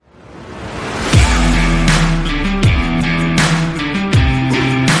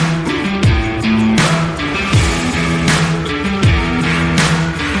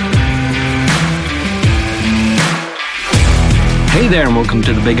there, and welcome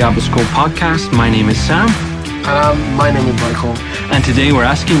to the Big Apple School podcast. My name is Sam. My name is Michael. And today we're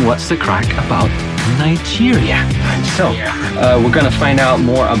asking what's the crack about Nigeria. So, we're going to find out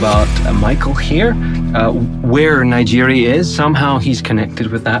more about Michael here, where Nigeria is. Somehow he's connected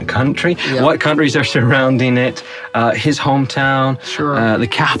with that country. Yeah. What countries are surrounding it, his hometown, Sure. the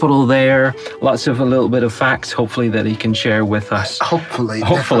capital there, lots of a little bit of facts, hopefully, that he can share with us. Hopefully.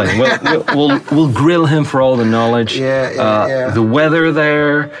 We'll grill him for all the knowledge. Yeah. The weather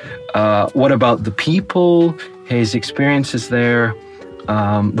there, what about the people, his experiences there,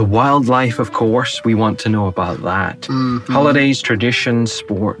 the wildlife, of course. We want to know about that. Mm-hmm. Holidays, traditions,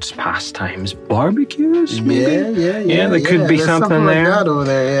 sports, pastimes, barbecues, maybe? Yeah, there could be there's something like there. that over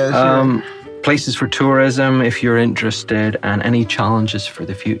there. Yeah, sure. Places for tourism, if you're interested, and any challenges for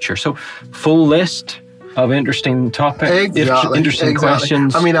the future. So, full list of interesting topics, interesting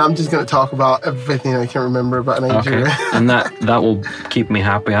questions. I mean, I'm just going to talk about everything I can remember about Nigeria. Okay, and that will keep me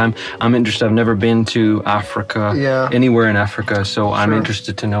happy. I'm interested. I've never been to Africa, anywhere in Africa, so I'm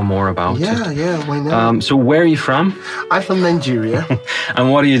interested to know more about it. Yeah, why not? So where are you from? I'm from Nigeria. And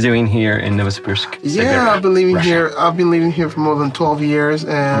what are you doing here in Novosibirsk? Yeah, I've been living here. I've been living here for more than 12 years.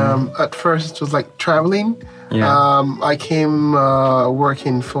 At first, it was like traveling. Yeah. I came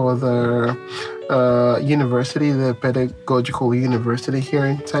working for the university, the pedagogical university here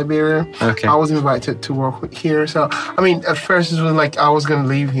in Siberia. Okay. I was invited to work here. So, I mean, at first it was like I was going to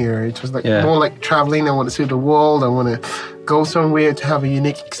leave here. It was like more like traveling. I want to see the world. I want to go somewhere to have a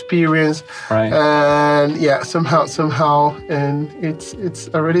unique experience. Right. And somehow, and it's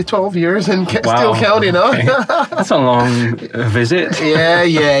already 12 years and still counting on. Okay. That's a long visit. Yeah,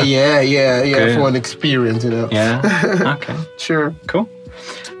 Good. for an experience, Yeah. Okay. Sure. Cool.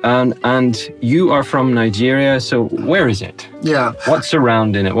 And you are from Nigeria, so where is it? Yeah. What's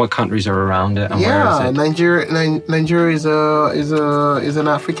surrounding it? What countries are around it, and where is it? Nigeria is an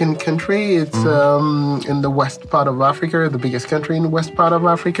African country. It's in the west part of Africa, the biggest country in the west part of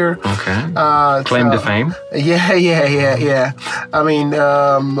Africa. Okay. Claim to fame. Yeah. I mean,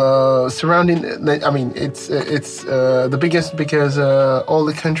 surrounding. I mean, it's the biggest because all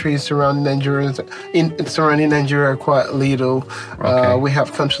the countries surrounding Nigeria are quite little. Okay. We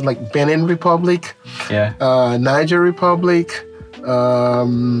have countries like Benin Republic, Niger Republic,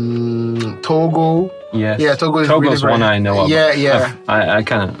 Togo. Yes. Yeah, Togo's really one I know about. Yeah. I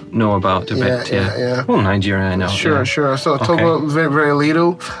kind of know about a bit. Yeah. Well, Nigeria, I know. Sure. So Togo, very, very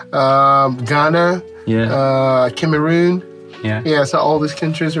little. Ghana. Yeah. Cameroon. Yeah. So all these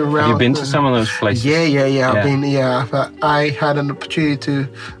countries are around. Have you been to some of those places? Yeah. I've been. I had an opportunity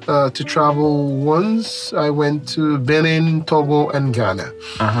to travel once. I went to Benin, Togo, and Ghana.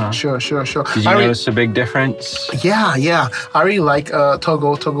 Sure. Did you notice a big difference? Yeah. I really like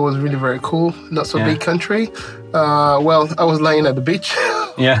Togo. Togo was really very cool. Not so big country. Well, I was lying at the beach.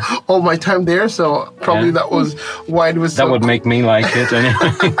 All my time there, so probably that was why it was. That would make me like it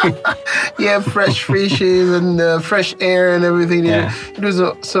anyway. Fresh fishes and fresh air and everything. Yeah. It was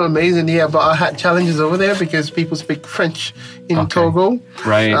so amazing. But I had challenges over there because people speak French in Togo.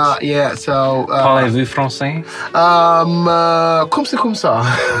 Right. So. Parlez-vous français? Comme ça, comme ça.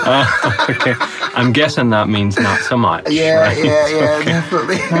 Okay. I'm guessing that means not so much. Yeah,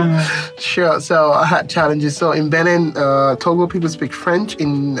 definitely. Sure. So I had challenges. So in Benin, Togo, people speak French.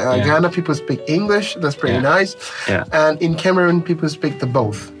 In Ghana, people speak English. That's pretty nice. Yeah. And in Cameroon, people speak the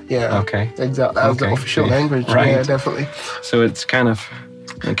both. Yeah. Okay. Exactly. That's the official language. Right. Yeah, definitely. So it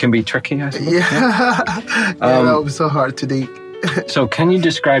can be tricky, I suppose. That would be so hard to do. So can you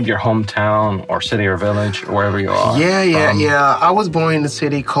describe your hometown or city or village, or wherever you are? Yeah. I was born in a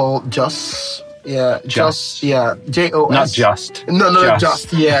city called Jos. Yeah, Jos. Jos. Not just. No,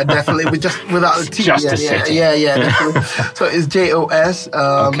 just. Yeah, definitely. Without the T. Just a city. Yeah, definitely. So it's Jos.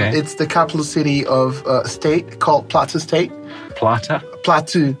 Okay. It's the capital city of a state called Plateau State. Plateau.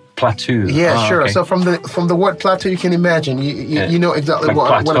 Yeah, sure. Okay. So from the word plateau, you can imagine. You know exactly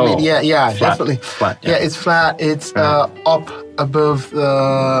like what I mean. Yeah, flat. definitely. Flat, yeah. It's flat. It's up above,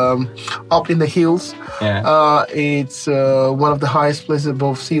 up in the hills. Yeah. It's one of the highest places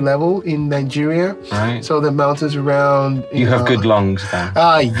above sea level in Nigeria. Right. So the mountains around. You have good lungs then.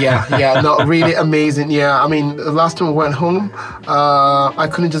 Yeah. No, really amazing. Yeah, I mean, the last time I went home, I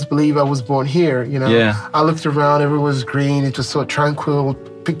couldn't just believe I was born here. Yeah. I looked around, everyone was green. It was so tranquil.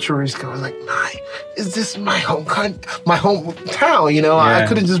 Picturesque. I was like, is this my hometown? I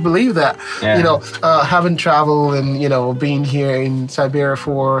couldn't just believe that. Having traveled and being here in Siberia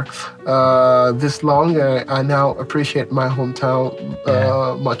for this long, I now appreciate my hometown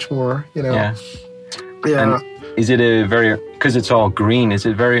much more. Yeah. Is it because it's all green, is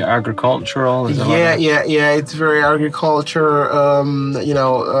it very agricultural? Yeah, it's very agriculture.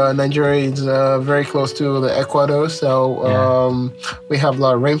 Nigeria is very close to the Ecuador, so we have a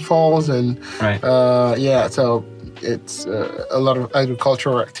lot of rainfalls and so it's a lot of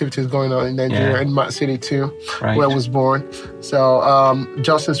agricultural activities going on in Nigeria, in my city too, where I was born. So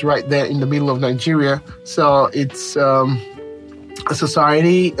Jos is right there in the middle of Nigeria. So it's a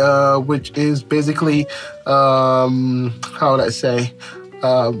society which is basically, how would I say,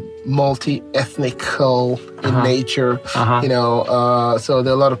 multi-ethnical in nature. So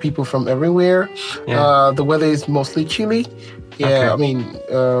there are a lot of people from everywhere. The weather is mostly chilly. I mean,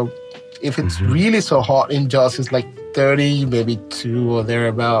 if it's really so hot in Jos, it's like 30, maybe 2 or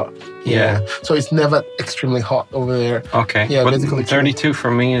thereabout. So it's never extremely hot over there. Okay. But 32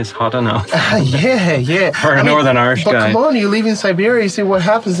 for me is hot enough. For a Northern Irish guy. But come on, you live in Siberia, you see what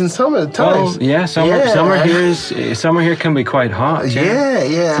happens in summer times. Well, summer here can be quite hot. It's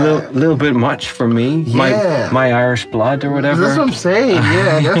a little bit much for me. My Irish blood or whatever. That's what I'm saying.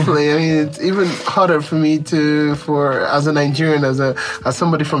 Yeah, definitely. I mean, it's even hotter for me as a Nigerian, as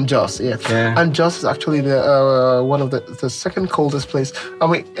somebody from Jos. And Jos is actually one of the second coldest place. I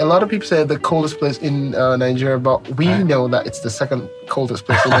mean, a lot of people say the coldest place in Nigeria, but we know that it's the second coldest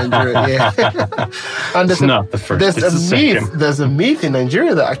place in Nigeria. And it's not the first. There's a myth in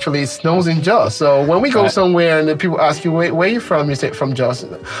Nigeria that actually snows in Jos. So when we go somewhere and the people ask you where you from, you say from Jos.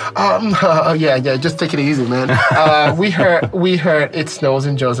 Just take it easy, man. we heard it snows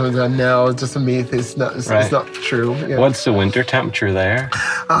in Jos, and no, it's just a myth. It's not. It's not true. What's the winter temperature there?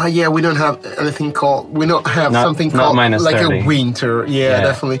 We don't have anything called. We don't have something called like 30. A winter.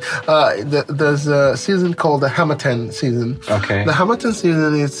 Definitely. There's a season called the Harmattan season. Okay. The Harmattan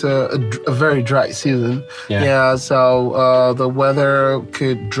season is a very dry season. So the weather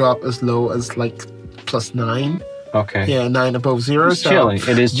could drop as low as like +9. Okay. 9 above 0. It's chilly.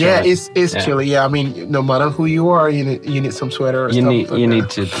 It is chilly. Yeah, it's chilly. Yeah, I mean, no matter who you are, you need some sweater. You need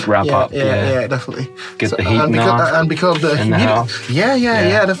to wrap up. Yeah, definitely. Get the heat on. And because of the humidity.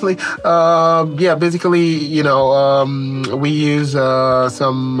 Yeah, definitely. Basically, we use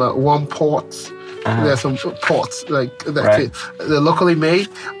some warm pots. There's some pots like that they're locally made,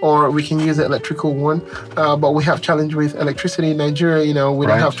 or we can use the electrical one. But we have challenge with electricity in Nigeria. We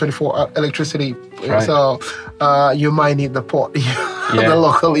don't have 24-hour electricity, so you might need the pot, the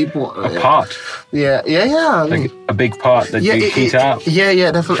locally pot. A pot. Yeah. Like a big pot that you heat up.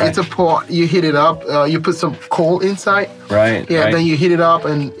 Yeah, definitely. It's a pot. You heat it up. You put some coal inside. Then you heat it up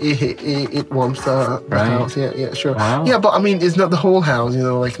and it warms the house. Yeah, sure. Wow. Yeah, but I mean, it's not the whole house.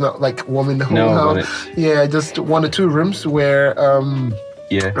 Like not like warming the whole house. Just 1 or 2 rooms where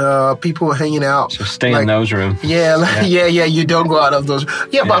people are hanging out. So stay in those rooms. You don't go out of those.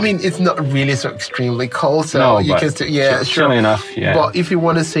 But I mean, it's not really so extremely cold, so you can still, sure. Chilly enough, But if you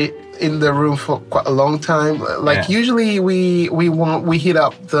want to sit in the room for quite a long time, usually we heat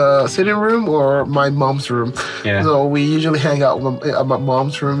up the sitting room or my mom's room. So we usually hang out at my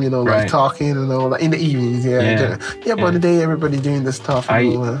mom's room, like talking and all that in the evenings. But in the day everybody's doing this stuff.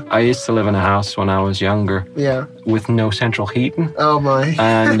 I used to live in a house when I was younger. With no central heating. Oh my.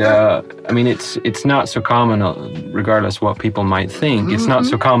 And I mean, it's not so common, regardless what people might think. It's not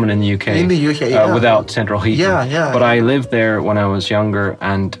so common in the UK. Without central heating. But I lived there when I was younger,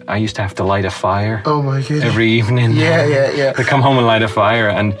 and I used to have to light a fire. Oh my goodness. Every evening. To come home and light a fire.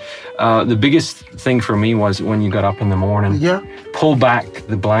 And the biggest thing for me was when you got up in the morning, pull back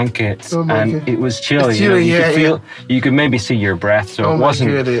the blankets, and it was chilly. You could maybe see your breath, so it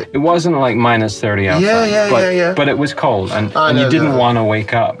wasn't like -30 outside. But it was cold, and you didn't want to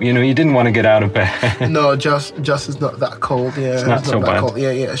wake up. You didn't want to get out of bed. No, just is not that cold. It's not so bad. Cold.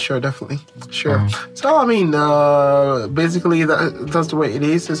 Yeah, sure, definitely, sure. So I mean, basically that's the way it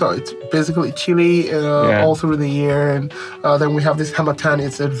is. So it's basically chilly all through the year, and then we have this Harmattan.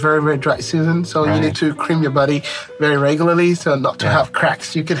 It's a very, very dry season, so you need to cream your body very regularly, so not to have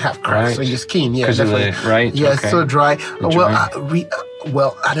cracks. You can have cracks on your skin. Yeah, definitely. It's so dry.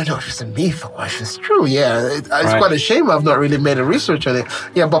 Well, I don't know if it's a myth or if it's true. It's quite a shame I've not really made a research on it.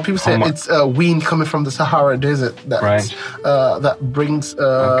 But people say it's wind coming from the Sahara Desert that brings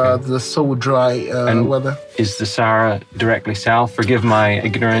the so dry weather. Is the Sahara directly south? Forgive my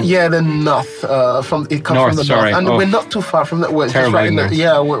ignorance. The north. It comes from the north, and we're not too far from that. We're just right in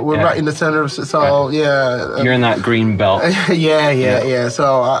we're right in the center of You're in that green belt. So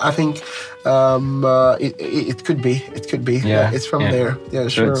I think. It could be. It's from there. Yeah,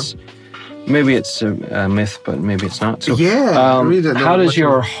 sure. Maybe it's a myth, but maybe it's not. So, really how does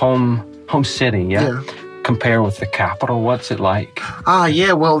your home city? compare with the capital? What's it like?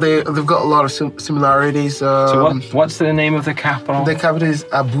 Yeah, well, they've got a lot of similarities. So what's the name of the capital? The capital is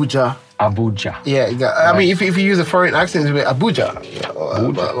Abuja. Abuja. Yeah, I mean, if you use a foreign accent, it's Abuja.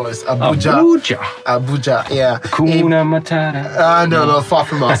 It's Abuja. Abuja, yeah. Hakuna Matata. No, far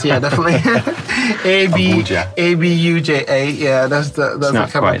from us. Yeah, definitely. Abuja. Yeah, that's the not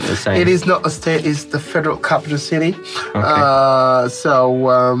capital. Quite the same. It is not a state. It's the federal capital city. Okay. So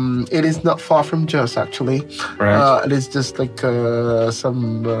it is not far from Jos, actually. Right. It is just like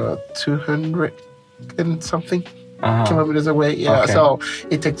some 200 and something. Kilometers away, yeah. Okay. So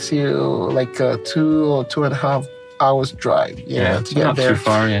it takes you like 2 or 2.5 hours drive, to get not there. Too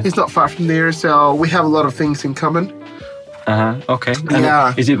far, yeah. It's not far from there, so we have a lot of things in common. Okay.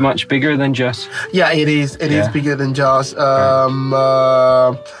 And is it much bigger than Jos? Yeah, it is. It is bigger than Jos.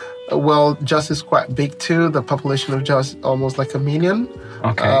 Well, Jos is quite big too. The population of Jos is almost like 1 million.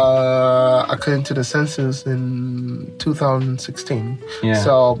 Okay. According to the census in 2016. Yeah.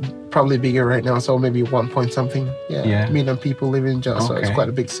 So probably bigger right now. So maybe 1 point something million people live in Jos. So it's quite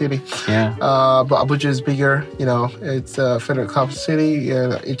a big city. Yeah. But Abuja is bigger. It's a federal capital city.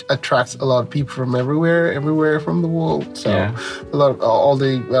 It attracts a lot of people from everywhere from the world. So a lot of all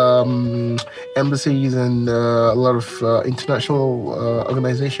the embassies and a lot of international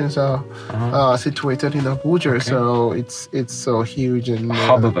organizations are situated in Abuja. Okay. So it's so huge and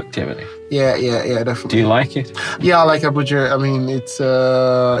hub of activity. Yeah, definitely. Do you like it? Yeah, I like Abuja. I mean, it's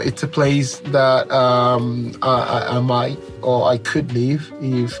a place that I might or I could leave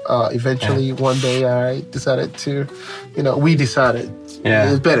if eventually one day I decided to. We decided.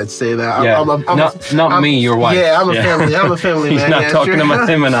 Yeah. It's better to say that. Yeah. I'm me, your wife. Yeah, I'm a family man. He's not talking about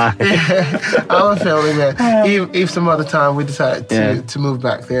him and I. I'm a family man. If some other time we decided to move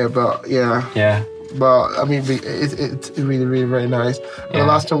back there, but Yeah. But I mean, it's really, really very nice. Yeah. The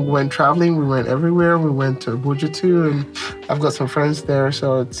last time we went traveling, we went everywhere. We went to Abuja too, and I've got some friends there,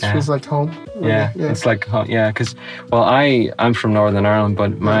 so it feels like home. Yeah, it's like home. Yeah, because I'm from Northern Ireland,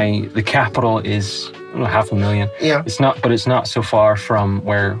 but the capital is 500,000. Yeah, it's not so far from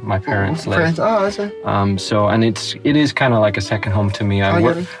where my parents live. Oh, I see. So and it is kind of like a second home to me.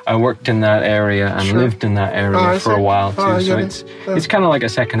 I worked in that area and lived in that area for a while too. So it's kind of like a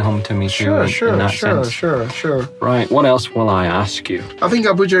second home to me too. Sure. Right. What else will I ask you? I think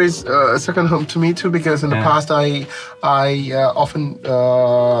Abuja is a second home to me too, because in the past I often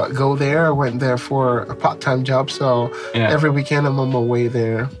go there. I went there for a part-time job, so every weekend I'm on my way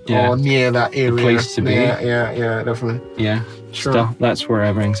there or near that area. The place to be. Yeah, definitely. Yeah, sure. That's where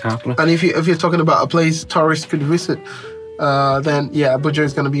everything's happening. And if you're talking about a place tourists could visit, then Abuja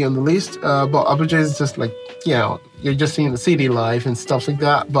is going to be on the list. But Abuja is just like, you're just seeing the city life and stuff like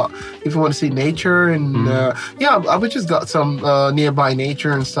that. But if you want to see nature and Abuja's got some nearby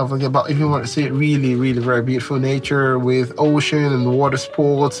nature and stuff like that. But if you want to see really, really very beautiful nature with ocean and water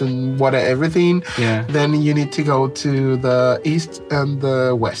sports and everything, then you need to go to the east and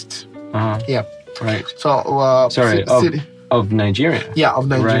the west. Yeah. Right. So city. Of Nigeria. Yeah, of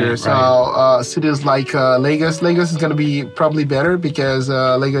Nigeria. Right. Cities like Lagos. Lagos is going to be probably better because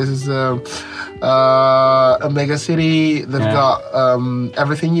Lagos is a mega city. They've got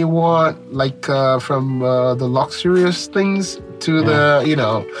everything you want, like from the luxurious things to the,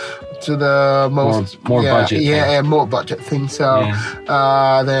 to the most more budget. More budget things. So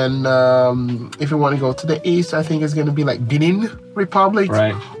then if you want to go to the east, I think it's going to be like Benin Republic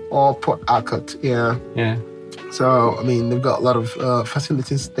or Port Harcourt. Yeah. So, I mean, they've got a lot of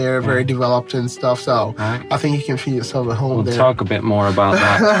facilities there, very developed and stuff. So, I think you can feel yourself at home there. We'll talk a bit more about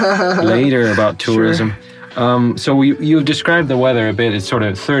that later, about tourism. Sure. So, you described the weather a bit. It's sort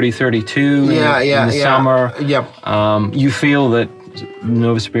of 30, 32 in the summer. Yep. You feel that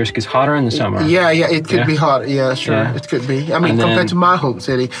Novosibirsk is hotter in the summer. It could be hot. Yeah, sure, it could be. I mean, compared to my home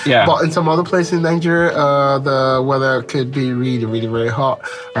city. Yeah. But in some other places in Nigeria, the weather could be really, really very hot.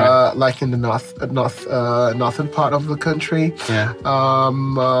 Like in the northern part of the country. Yeah.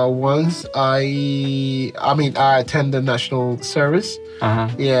 Once I attended national service.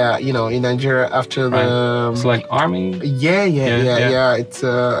 Yeah, in Nigeria after the... It's like army? Yeah. It's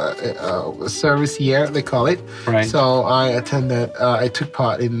a service year, they call it. Right. So I took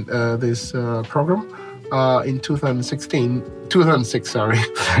part in this program in 2006, sorry.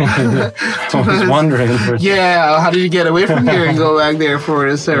 I was wondering. How did you get away from here and go back there for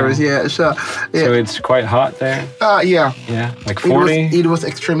the service? So it's quite hot there? Yeah, like 40? It was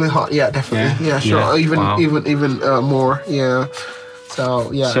extremely hot, definitely. Yeah, sure. Even more,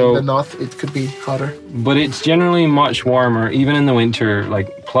 So yeah, in the north it could be hotter. But it's generally much warmer, even in the winter,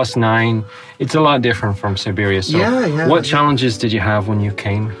 like +9. It's a lot different from Siberia. So what challenges did you have when you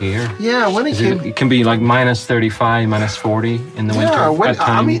came here? Yeah, when it can be like -35, -40 in the winter at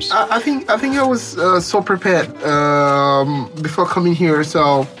times. I think I was so prepared before coming here,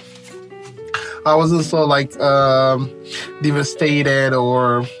 so I wasn't so like devastated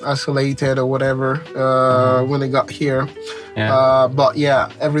or isolated or whatever when I got here. Yeah. But yeah,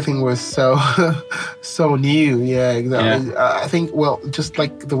 everything was so so new. Yeah, exactly. Yeah. I think, well, just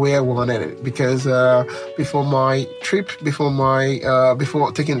like the way I wanted it, because before my trip,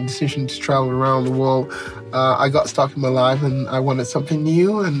 before taking the decision to travel around the world, I got stuck in my life and I wanted something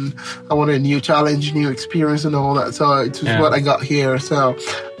new, and I wanted a new challenge, new experience and all that. So it was what I got here. So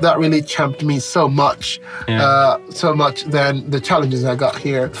that really champed me so much, so much than the challenges I got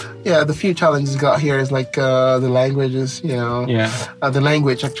here. Yeah, the few challenges I got here is like the languages, the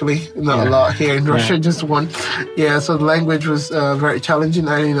language actually, not a lot here in Russia, just one. Yeah, so the language was very challenging.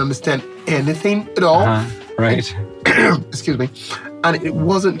 I didn't understand anything at all. Right. Excuse me. And it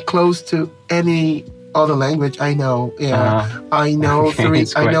wasn't close to any other language I know. Yeah, I know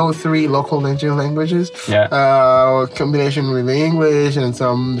three local Nigerian languages. Yeah. Combination with English and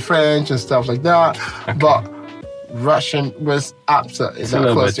some French and stuff like that. Okay. But Russian was absolutely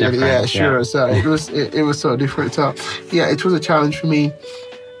not close to it. Yeah, sure. Yeah. So it was so different. So yeah, it was a challenge for me.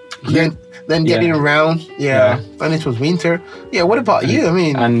 Then getting around. Yeah. And it was winter. Yeah. What about you? I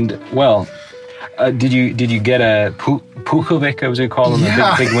mean, and well. Did you get a pukovik, as we call them,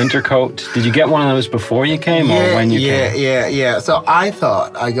 a big winter coat? Did you get one of those before you came or when you came? Yeah. So I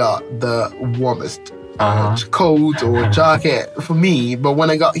thought I got the warmest coat or jacket for me, but when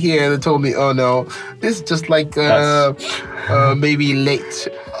I got here, they told me, "Oh no, this is just like maybe late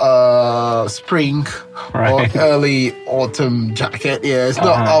spring or early autumn jacket. Yeah, it's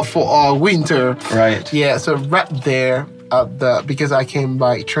not for winter. Right. Yeah. So right there." Because I came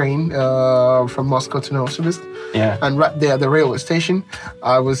by train from Moscow to Novosibirsk, and right there at the railway station,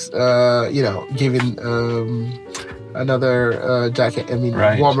 I was, given another jacket. I mean,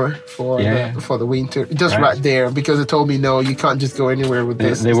 warmer for the winter. Just right there, because they told me, no, you can't just go anywhere with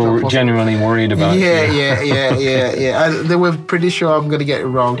this. They were genuinely worried about. Yeah. They were pretty sure I'm gonna get it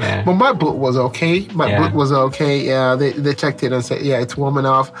wrong. Yeah. But my boot was okay. Boot was okay. Yeah, they checked it and said, yeah, it's warm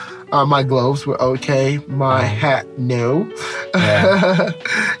enough. My gloves were okay. My hat, no. Yeah.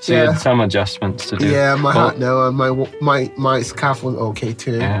 So you had some adjustments to do. Yeah, my hat, no. And my scarf was okay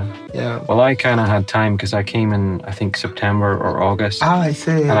too. Yeah. Well, I kind of had time because I came in, I think, September or August. I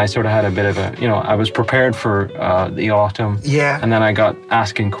see. And I sort of had a bit of a, I was prepared for the autumn. Yeah. And then I got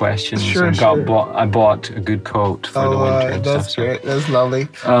asking questions I bought a good coat for the winter and that's stuff. Great. That's lovely.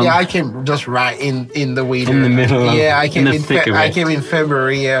 I came just right in the winter. In the middle of I came in the thick of it. I came in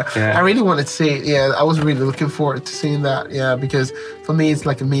February, I really wanted to see it. Yeah, I was really looking forward to seeing that. Yeah, because for me, it's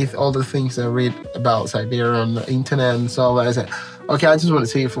like a myth. All the things I read about Siberia on the internet and so on. I said, okay, I just want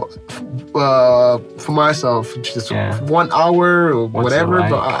to see it for myself, just 1 hour or whatever. Like?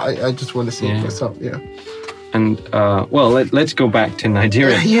 But I just want to see it myself. Yeah. And let's go back to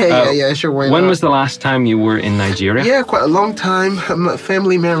Nigeria. Sure. When was the last time you were in Nigeria? Yeah, quite a long time. I'm a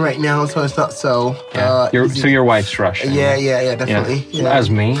family man right now, so it's not so. So your wife's Russian. Yeah, definitely. Yeah. As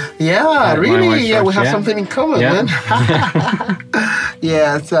me. Yeah, really. Yeah, we have something in common, man.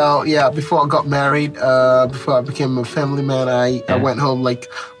 Yeah. So before I got married, before I became a family man, I went home like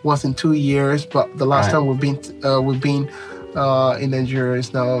once in 2 years. But the last time we've been. In Nigeria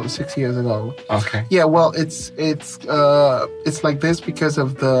is now 6 years ago. Okay. Yeah, well, it's like this because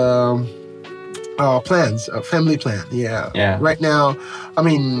of the plans, family plan. Yeah. Right now,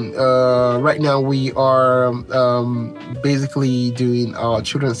 we are basically doing our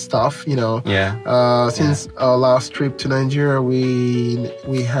children's stuff. Since our last trip to Nigeria, we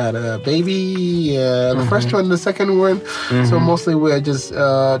had a baby. The first one, the second one. Mm-hmm. So mostly we're just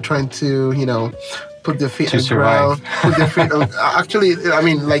trying to put their feet on ground. Put their feet on. Actually,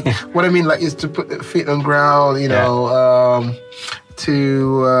 what I mean is to put their feet on ground.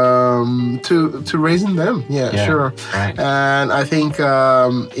 To raising them. Yeah, sure. Right. And I think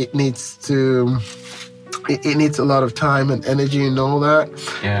it needs to. It needs a lot of time and energy and all that.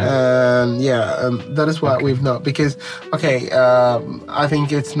 And that is why we've not, because I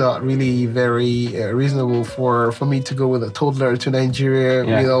think it's not really very reasonable for me to go with a toddler to Nigeria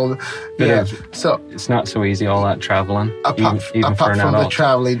with all so it's not so easy, all that traveling. Apart from the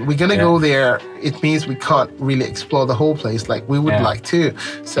traveling, we're gonna go there. It means we can't really explore the whole place like we would like to.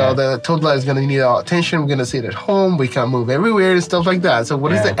 So the toddler is gonna need our attention. We're gonna sit at home. We can't move everywhere and stuff like that. So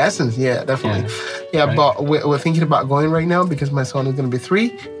what is the essence? Yeah, definitely. But we're thinking about going right now because my son is going to be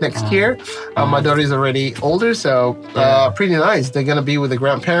 3 next year. My daughter is already older, so pretty nice. They're going to be with the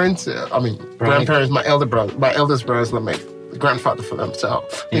grandparents. Grandparents, my eldest brother is like my grandfather for them. So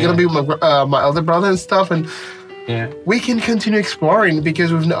they're going to be with my elder brother and stuff. And we can continue exploring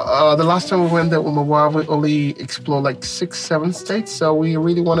because we've the last time we went there with my wife, we only explored like 6-7 states. So we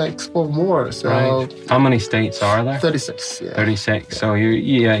really want to explore more. So how many states are there? 36. Yeah. 36. So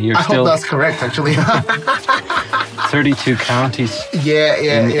you're I still. hope that's correct, actually. 32 counties.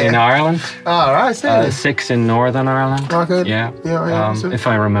 In Ireland. All right, 6 in Northern Ireland. Okay. Yeah. So. If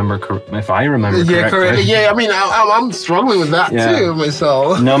I remember correctly. Yeah, correct. Yeah, I mean, I'm struggling with that too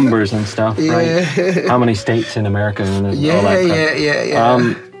myself. Numbers and stuff. Right. How many states in America? And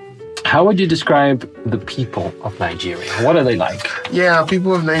Yeah. How would you describe the people of Nigeria? What are they like? Yeah,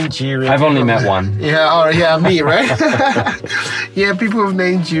 people of Nigeria. I've only met one. Me, right? Yeah, people of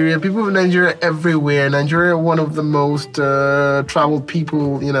Nigeria. People of Nigeria everywhere. Nigeria, one of the most traveled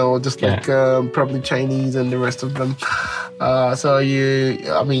people, just like probably Chinese and the rest of them. So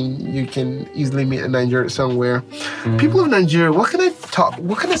you can easily meet a Nigerian somewhere. People of Nigeria, what can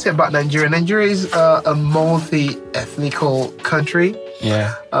I say about Nigeria? Nigeria is a multi-ethnical country.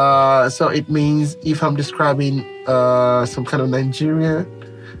 Yeah. So it means if I'm describing some kind of Nigeria,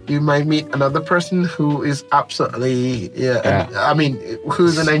 you might meet another person who is absolutely,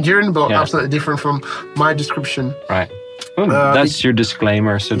 who's a Nigerian, but absolutely different from my description. Right. Well, that's your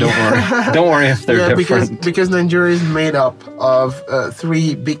disclaimer, so don't worry. Don't worry if they're different. Because Nigeria is made up of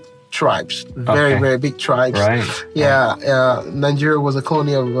 3 big tribes, very big tribes. Right. Yeah. Nigeria was a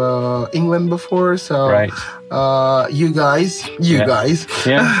colony of England before, so. Right. You guys.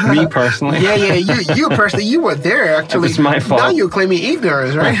 Yeah, me personally. You personally, you were there actually. It's my fault. Now you're claiming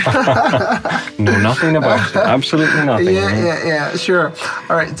ignorance, right? No, nothing about it. Absolutely nothing. Yeah, sure.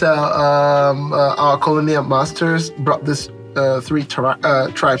 All right, so our colonial masters brought this 3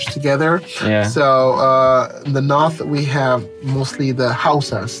 tribes together. Yeah. So in the north we have mostly the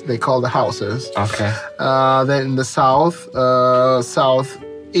Hausas. They call the Hausas. Okay. Then in the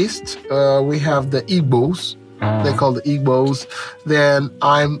southeast we have the Igbos. They call the Igbos. Then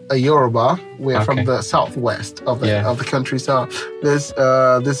I'm a Yoruba. We're from the southwest of the country. So this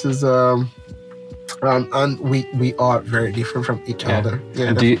is and we are very different from each other.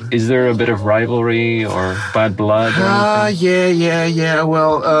 Yeah. Is there a bit of rivalry or bad blood? Yeah.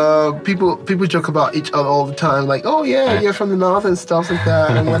 Well, people joke about each other all the time, like, oh yeah, you're from the north and stuff like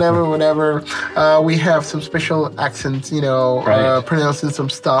that, and whatever. We have some special accents, pronouncing some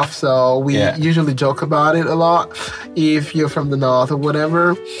stuff, so we usually joke about it a lot. If you're from the north or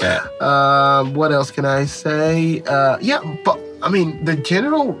whatever. Yeah. What else can I say? But. I mean, the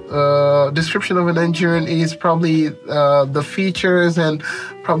general description of a Nigerian is probably the features and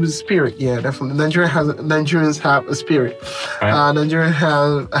probably the spirit. Yeah, definitely. Nigerians have a spirit. Right. Nigerians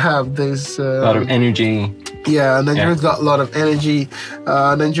have this... a lot of energy. Yeah, Nigerians got a lot of energy.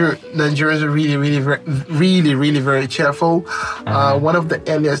 Nigerians are really very cheerful. One of the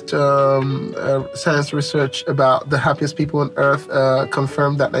earliest science research about the happiest people on earth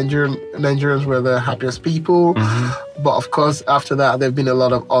confirmed that Nigerians were the happiest people. Mm-hmm. But of course, after that, there have been a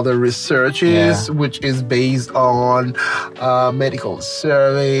lot of other researches, which is based on medical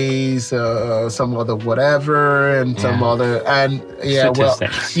surveys, some other whatever, and some other, and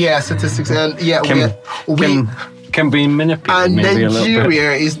statistics. Statistics, and can be manipulated. And maybe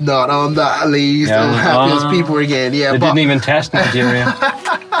Nigeria is not on that list of happiest people again. Yeah, they didn't even test Nigeria.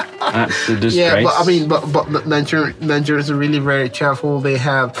 That's a disgrace. Yeah, but Nigerians are really very cheerful. They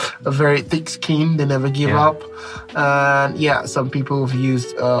have a very thick skin. They never give up. And some people have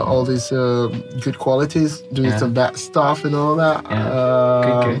used all these good qualities, doing some bad stuff and all that.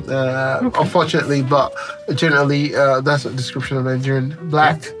 Good. Unfortunately, but generally, that's a description of Nigerian.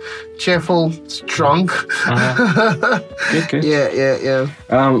 Black, cheerful, strong. Good. Yeah.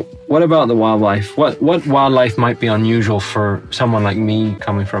 What about the wildlife? What wildlife might be unusual for someone like me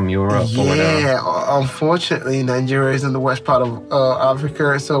coming from Europe or whatever? Yeah, unfortunately, Nigeria is in the west part of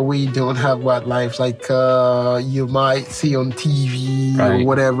Africa, so we don't have wildlife like you might see on TV or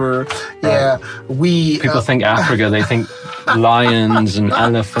whatever. Yeah, people think Africa, they think lions and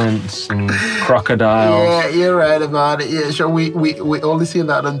elephants and crocodiles. Yeah, you're right about it. Yeah, sure. We only see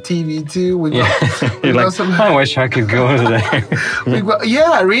that on TV too. I wish I could go over there.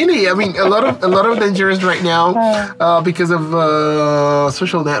 Really. I mean, a lot of Nigerians right now, because of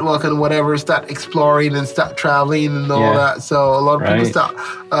social network and whatever, start exploring and start traveling and all that. So a lot of people start,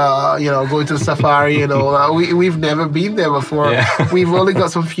 going to the safari and all that. We've never been there before. Yeah. We've only got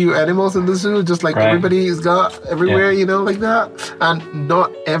some few animals in the zoo, just like everybody's got everywhere. like that. And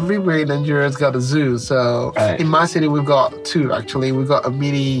not everywhere in Nigeria has got a zoo. So in my city, we've got 2 actually. We've got a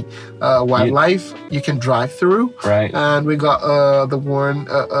mini wildlife you can drive through. Right. And we got the one,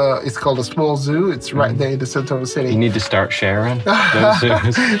 it's called a small zoo. It's right there in the center of the city. You need to start sharing those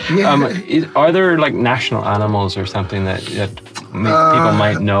zoos. Are there like national animals or something that people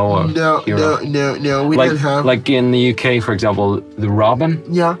might know? Or no. We didn't have. Like in the UK, for example, the robin.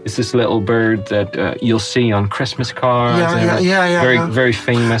 Yeah. It's this little bird that you'll see on Christmas cards. Very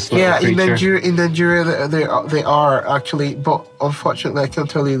famous little creature. In Nigeria, they are actually, but unfortunately, I can't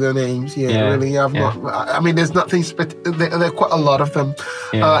tell you their names. Really, I've not. I mean, there's nothing. There are quite a lot of them.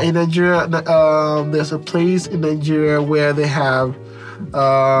 In Nigeria, there's a place in Nigeria where they have.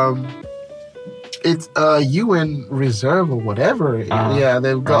 It's a UN reserve or whatever.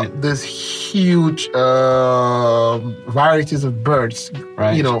 They've got this huge varieties of birds,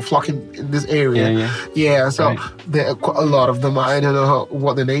 flocking in this area. So there are quite a lot of them. I don't know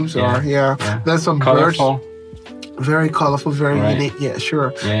what the names are. There's some colorful birds. Very colorful, very unique. Yeah,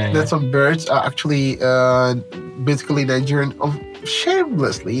 sure. There's some birds are actually basically Nigerian.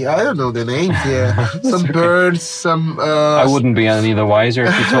 Shamelessly, I don't know the names. Some birds, some. I wouldn't be any the wiser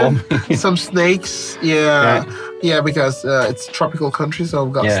if you told me. Some snakes. Because it's a tropical country, so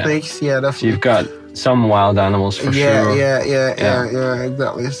we've got snakes. Definitely. So you've got some wild animals for sure.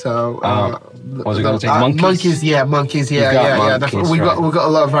 Exactly. So. What was I going to say? Monkeys? Monkeys. Monkeys, Definitely. We got a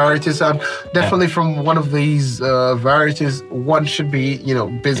lot of varieties, and definitely from one of these varieties, one should be,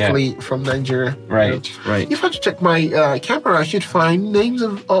 basically from Nigeria. Right. If I check my camera, I should find names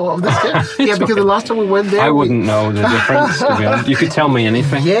of this guy. Because the last time we went there, I wouldn't know the difference. To be honest, you could tell me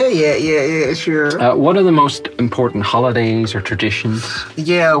anything. Sure. What are the most important holidays or traditions?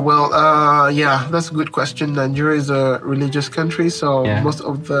 That's a good question. Nigeria is a religious country, so most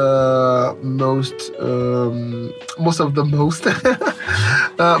of the best. Most of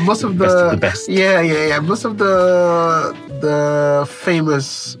the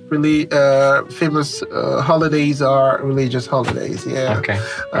famous holidays are religious holidays.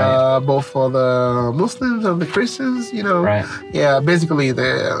 Both for the Muslims and the Christians. Basically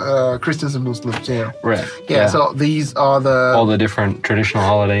the Christians and Muslims. So these are all the different traditional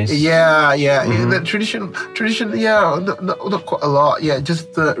holidays. The tradition. Not quite a lot.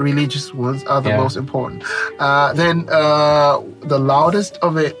 Just the religious ones are the most important. Then the loudest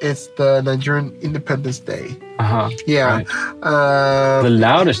of it is the Nigerian Independence Day. The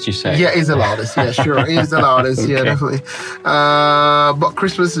loudest, you say? It's the loudest. Sure, it's the loudest. Definitely. But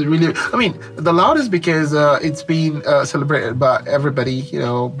Christmas is really, the loudest because it's been celebrated by everybody.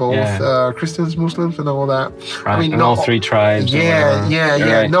 Both Christians, Muslims, and all that. And all 3 tribes.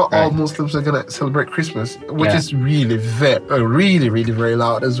 Not all Muslims are gonna celebrate Christmas, which is really very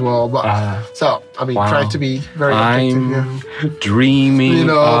loud as well. But try to be very. I'm dreaming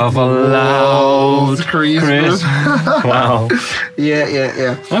of a loud Christmas. Wow.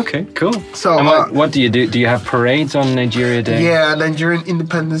 Okay, cool. So, what do you do? Do you have parades on Nigeria Day? Nigerian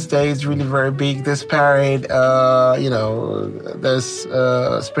Independence Day is really very big. This parade, there's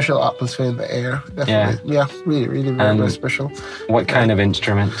special atmosphere in the air. Definitely. Really very special. What kind of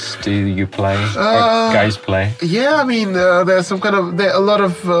instruments do you play? Guys play? There's some kind of a lot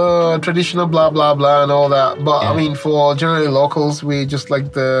of traditional blah blah blah and all that. But for generally locals, we just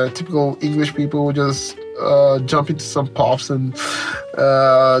like the typical English people who just jump into some pops and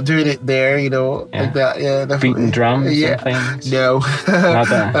doing it there, like that. Definitely. Beating drums and things? No. Not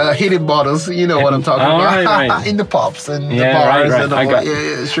that. Hitting bottles, what I'm talking about. Right. In the pops and the bars and all that.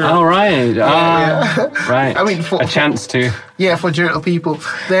 Sure. Oh, right. Right. For, a chance to... for general people.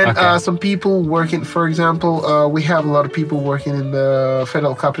 Then some people working, for example, we have a lot of people working in the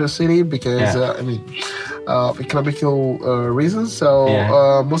federal capital city because, of economical reasons. So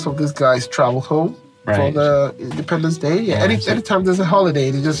most of these guys travel home. For the Independence Day. Anytime there's a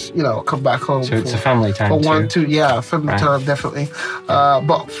holiday, they just, come back home. So it's a family time family time, definitely.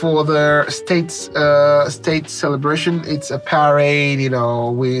 But for the state celebration, it's a parade,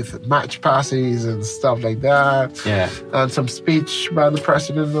 with march passes and stuff like that. And some speech by the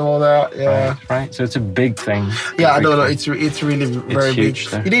president and all that. Right. So it's a big thing. It's really very big.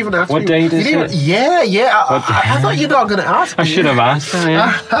 Huge, you didn't even ask what me. What date is it? I thought you were not going to ask me. I should have asked.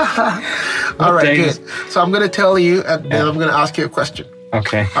 All right, good. So I'm going to tell you, and then I'm going to ask you a question.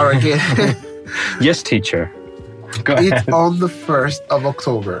 Okay. All right, good. Yes, teacher. Go ahead. It's on the 1st of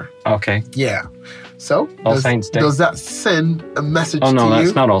October. Okay. Yeah. So, All Saints Day. Does that send a message to you? Oh, no,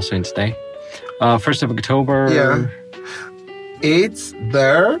 that's not All Saints Day. 1st of October. Yeah. It's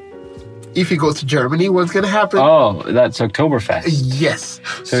their if you go to Germany, what's going to happen? Oh, that's Oktoberfest. Yes.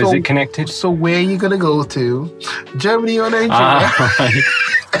 So is it connected? So where are you going to go to? Germany or Nigeria? Right.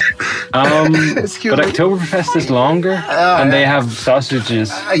 But Oktoberfest is longer, and they have sausages.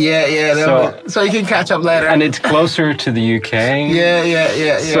 So you can catch up later. And it's closer to the UK.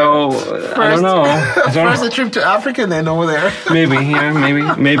 Yeah. So I don't know. First a trip to Africa, then over there. maybe.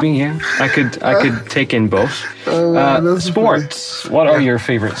 I could take in both. Sports. What are your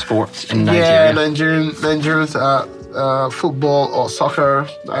favorite sports in Nigeria? Nigerians football or soccer,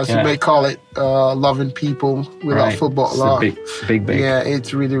 as you may call it. Loving people. We love football a lot. Big. Yeah,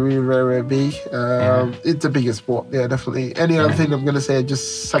 it's really, really very, very big. It's the biggest sport. Yeah, definitely. Any other thing I'm going to say,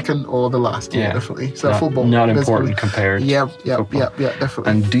 just second or the last. Yeah, definitely. So football. Not important compared. Yeah, definitely.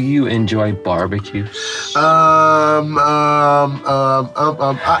 And do you enjoy barbecues? I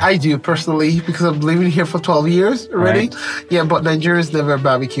do personally, because I'm living here for 12 years already. Right. Yeah, but Nigerians never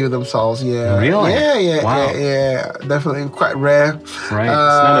barbecue themselves. Yeah. Really? Yeah. Definitely quite rare. Right.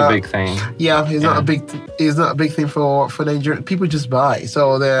 It's not a big thing. Yeah, it's not a big thing for Nigerian people. Just buy.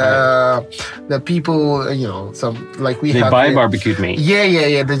 So the people, some like we they have. They buy barbecued meat.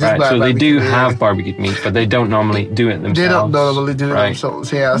 Yeah. They just buy. So they do have barbecued meat, but they don't normally do it themselves. They don't normally do it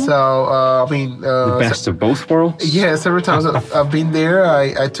themselves. Yeah. So the best of both worlds. Yeah. Several times I've been there.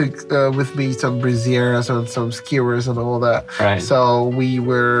 I took with me some braziers and some skewers and all that. Right. So we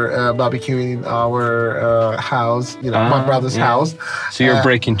were barbecuing our house. My brother's house. So you're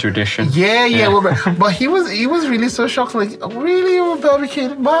breaking tradition. Yeah. But he was really so shocked. Like, really, you were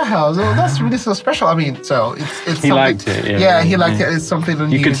barbecuing in my house? Oh, that's really so special. I mean, so it's he liked it. Yeah, he liked it. It's something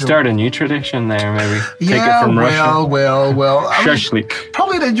unusual. You could start a new tradition there, maybe. Take it from Russia. Well. Shashlik.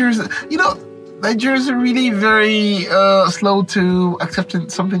 Probably Nigerians. Nigerians are really very slow to accepting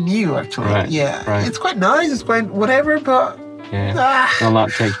something new. Actually, right. It's quite nice. It's quite whatever, but. Yeah, will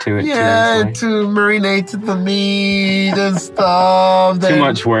not take to it. To marinate the meat and stuff. Too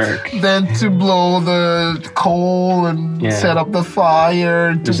much work. Then to blow the coal and set up the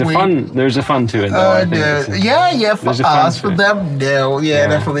fire. There's a fun to it, though. I think. For us, for them, no. Yeah,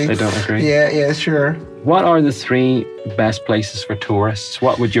 definitely. They don't agree. Yeah, sure. What are the 3 best places for tourists?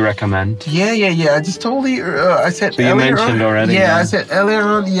 what would you recommend? Yeah. I just told you. I said. So you mentioned already. Yeah, I said earlier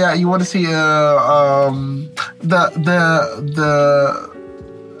on. Yeah, you want to see the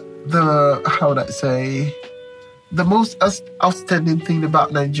how would I say, the most outstanding thing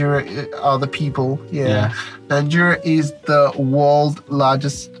about Nigeria are the people. Yeah. Nigeria is the world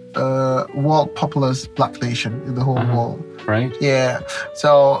largest, world populous black nation in the whole world. Right. Yeah.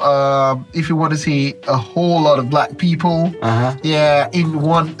 So if you want to see a whole lot of black people,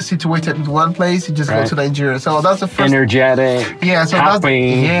 situated in one place, you just go to Nigeria. So that's the first. Energetic. Yeah. So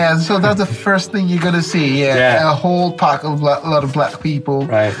happy. So that's the first thing you're gonna see. Yeah. A whole pack of a lot of black people.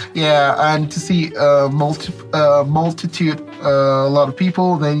 Right. Yeah, and to see a multitude, a lot of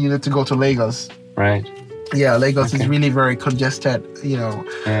people, then you need to go to Lagos. Right. Yeah, Lagos is really very congested.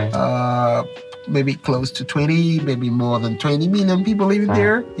 Maybe close to 20, maybe more than 20 million people living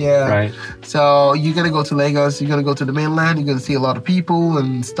there. Yeah. Right. So you're going to go to Lagos, you're going to go to the mainland, you're going to see a lot of people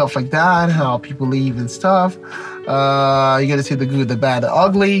and stuff like that, how people live and stuff. You're going to see the good, the bad, the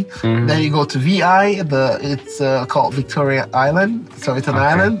ugly. Mm-hmm. Then you go to VI, it's called Victoria Island. So it's an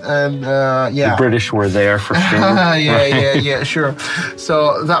island. And The British were there for sure. Yeah, sure.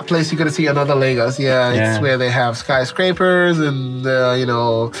 So that place, you're going to see another Lagos. It's where they have skyscrapers and,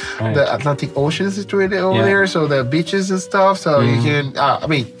 the Atlantic Ocean situated over there, so the beaches and stuff. So you can,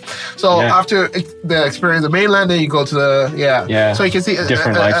 after the experience of the mainland, then you go to the so you can see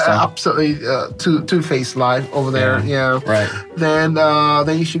different lifestyle. Absolutely, two-faced life over there. Yeah. Right. Then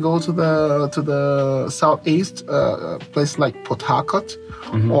you should go to the southeast, place like Port Harcourt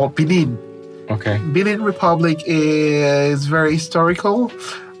or Benin. Okay. Benin Republic is very historical.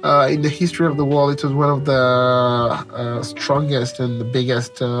 In the history of the world, it was one of the strongest and the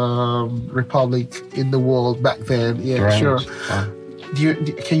biggest republic in the world back then. Yeah, sure. Wow.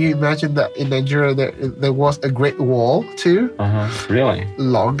 Can you imagine that in Nigeria there was a Great Wall too? Really?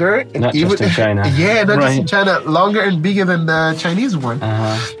 Longer. And not just in China. Yeah, not just in China. Longer and bigger than the Chinese one.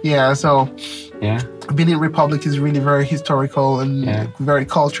 Yeah, so... Yeah. Benin Republic is really very historical and very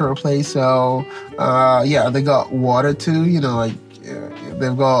cultural place. So, they got water too,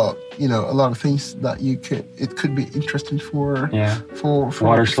 they've got a lot of things that it could be interesting for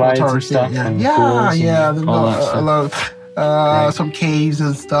water slides and stuff. They've got a lot of some caves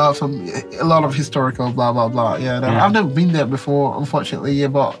and stuff, a lot of historical blah blah blah. I've never been there before, unfortunately,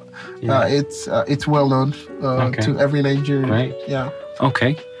 but it's well known to every Nigerian. Right. Yeah.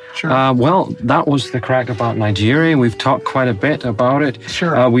 Okay. Sure. Well, that was the crack about Nigeria. We've talked quite a bit about it.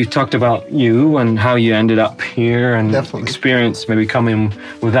 Sure. We've talked about you and how you ended up here and Definitely. experience maybe coming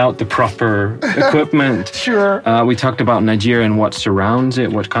without the proper equipment. Sure. We talked about Nigeria and what surrounds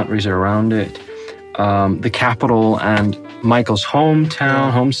it, what countries are around it, the capital and Michael's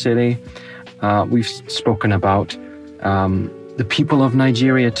hometown, home city. We've spoken about the people of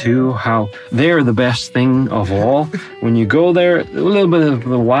Nigeria too, how they're the best thing of all. When you go there, a little bit of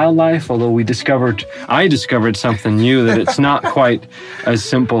the wildlife, although I discovered something new, that it's not quite as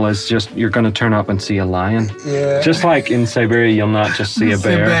simple as just you're going to turn up and see a lion. Yeah. Just like in Siberia, you'll not just see a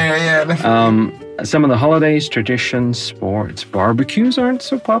bear. Some of the holidays, traditions, sports, barbecues aren't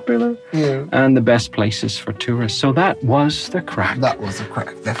so popular. Yeah. And the best places for tourists. So that was the crack. That was the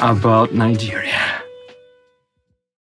crack, definitely. About Nigeria.